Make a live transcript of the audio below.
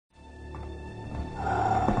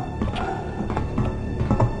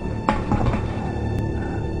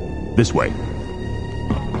This way.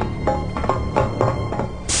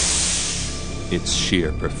 It's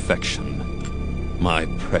sheer perfection. My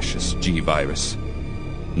precious G-Virus.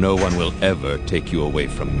 No one will ever take you away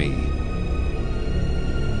from me.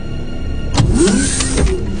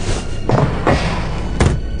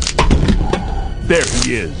 There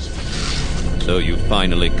he is. So you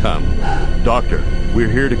finally come. Doctor, we're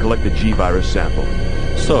here to collect the G-Virus sample.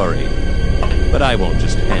 Sorry, but I won't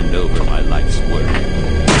just hand over my life's work.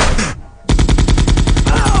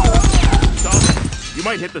 Stop! You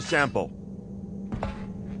might hit the sample.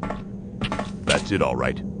 That's it, all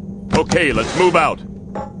right. Okay, let's move out.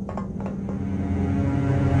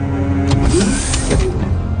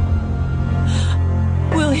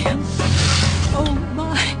 William. Oh,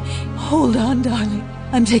 my. Hold on, darling.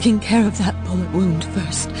 I'm taking care of that bullet wound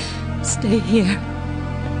first. Stay here.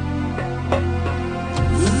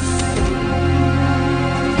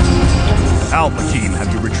 Alpha team,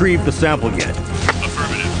 have you retrieved the sample yet?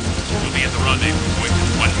 Affirmative. We'll be at the rendezvous point in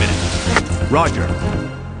 1 minute. Roger.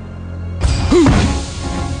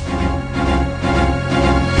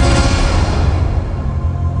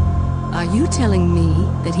 Are you telling me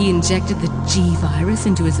that he injected the G-Virus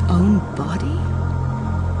into his own body?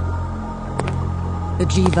 The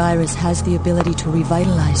G-Virus has the ability to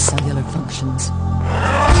revitalize cellular functions.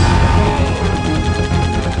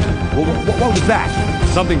 What was that?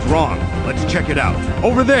 Something's wrong. Let's check it out.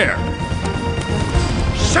 Over there!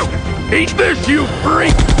 Shoot! Eat this, you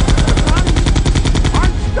freak!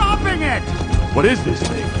 I'm stopping it! What is this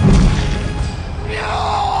thing?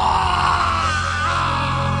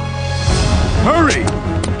 Hurry!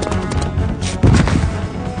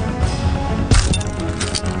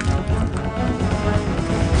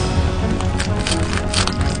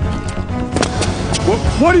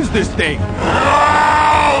 What is this thing?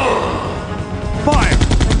 Fire!